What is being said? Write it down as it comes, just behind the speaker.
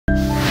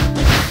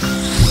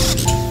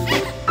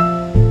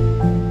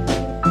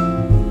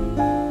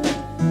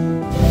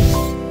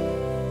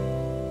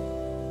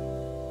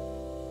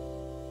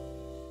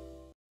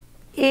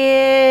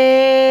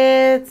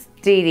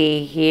Dee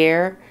Dee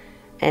here,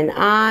 and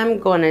I'm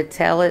going to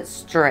tell it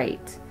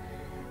straight.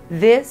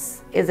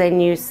 This is a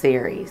new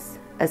series,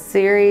 a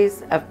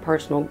series of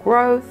personal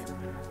growth,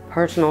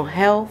 personal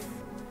health,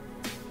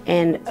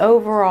 and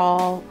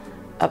overall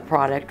a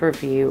product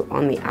review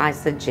on the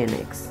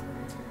ISAGENIX.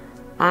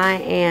 I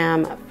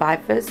am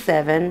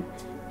 5'7"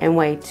 and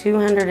weigh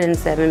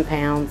 207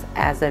 pounds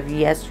as of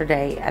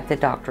yesterday at the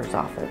doctor's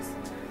office.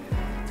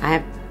 I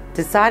have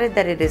decided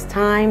that it is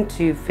time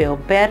to feel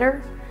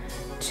better,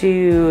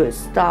 to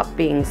stop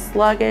being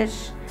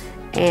sluggish,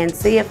 and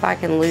see if I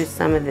can lose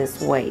some of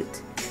this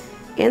weight.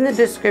 In the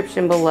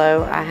description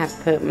below, I have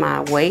put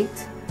my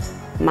weight,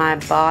 my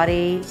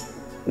body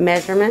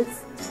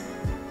measurements,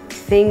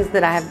 things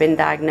that I have been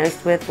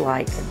diagnosed with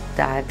like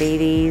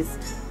diabetes,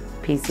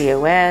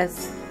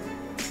 PCOS,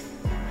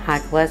 high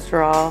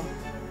cholesterol,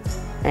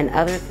 and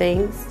other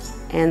things,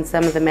 and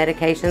some of the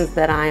medications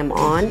that I am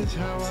on.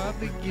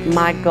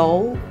 My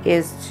goal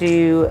is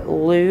to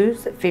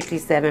lose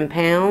 57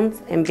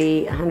 pounds and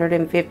be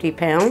 150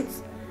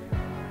 pounds.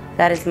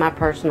 That is my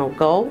personal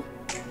goal.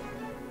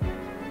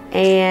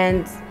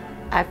 And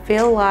I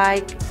feel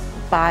like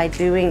by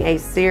doing a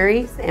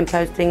series and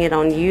posting it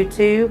on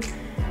YouTube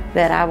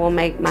that I will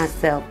make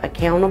myself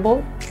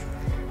accountable,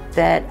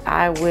 that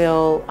I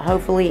will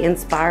hopefully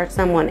inspire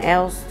someone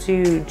else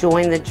to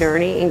join the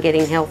journey in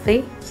getting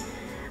healthy.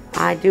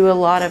 I do a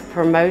lot of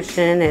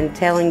promotion and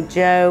telling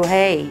Joe,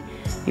 hey,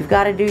 you've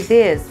got to do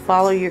this,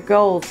 follow your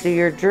goals, do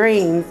your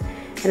dreams.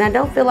 And I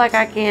don't feel like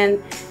I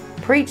can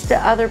preach to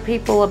other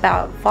people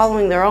about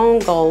following their own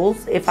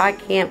goals if I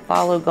can't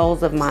follow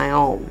goals of my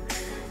own.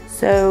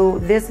 So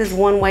this is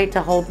one way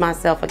to hold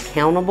myself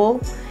accountable,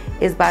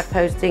 is by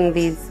posting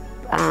these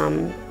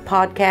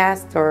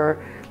podcasts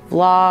or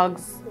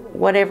vlogs,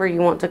 whatever you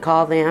want to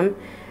call them.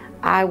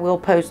 I will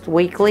post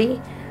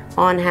weekly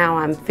on how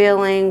I'm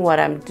feeling, what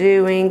I'm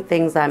doing,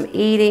 things I'm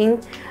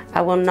eating.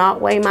 I will not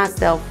weigh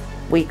myself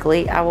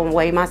weekly. I will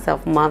weigh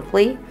myself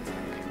monthly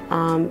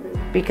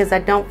because I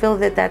don't feel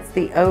that that's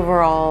the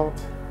overall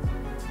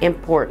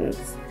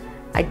importance.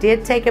 I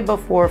did take a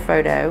before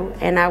photo,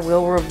 and I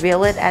will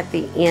reveal it at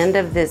the end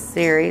of this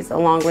series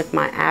along with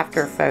my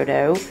after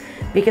photo,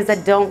 because I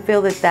don't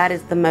feel that that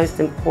is the most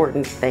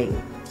important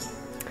thing.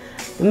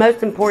 The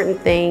most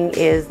important thing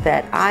is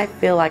that I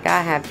feel like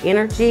I have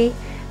energy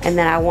and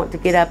that I want to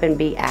get up and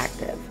be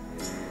active.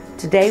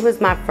 Today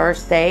was my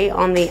first day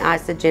on the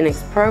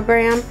ISAGENIX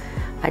program.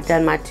 I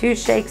done my 2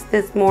 shakes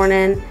this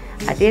morning.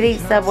 I did eat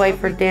Subway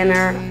for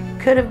dinner.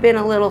 Could have been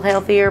a little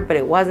healthier, but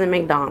it wasn't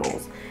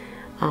McDonald's.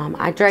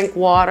 I drank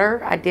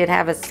water. I did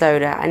have a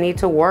soda. I need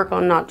to work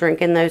on not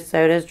drinking those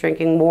sodas,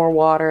 drinking more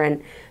water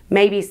and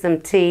maybe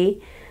some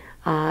tea.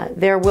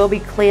 There will be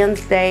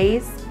cleanse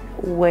days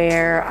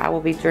where I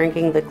will be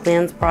drinking the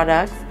cleanse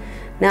products.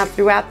 Now,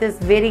 throughout this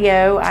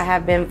video, I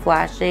have been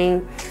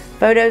flashing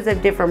photos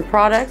of different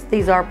products.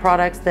 These are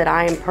products that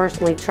I am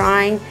personally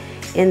trying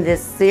in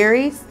this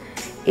series.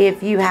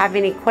 If you have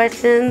any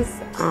questions,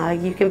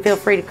 you can feel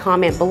free to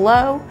comment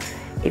below.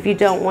 If you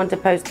don't want to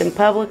post them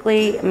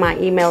publicly, my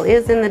email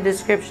is in the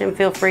description.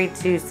 Feel free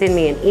to send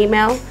me an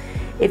email.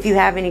 If you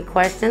have any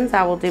questions,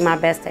 I will do my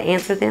best to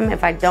answer them.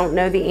 If I don't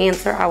know the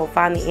answer, I will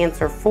find the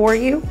answer for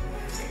you.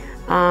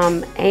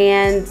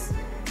 And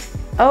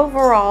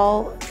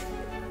overall,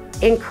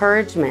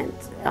 encouragement.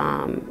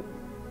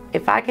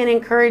 If I can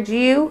encourage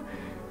you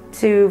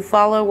to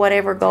follow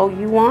whatever goal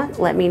you want,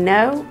 let me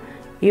know.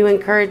 You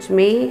encourage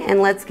me, and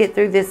let's get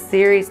through this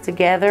series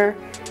together.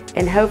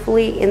 And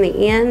hopefully in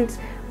the end,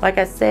 like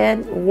I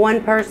said,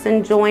 one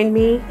person join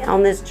me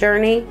on this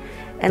journey,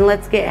 and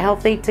let's get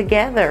healthy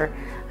together.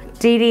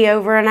 Dee Dee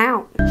over and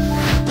out.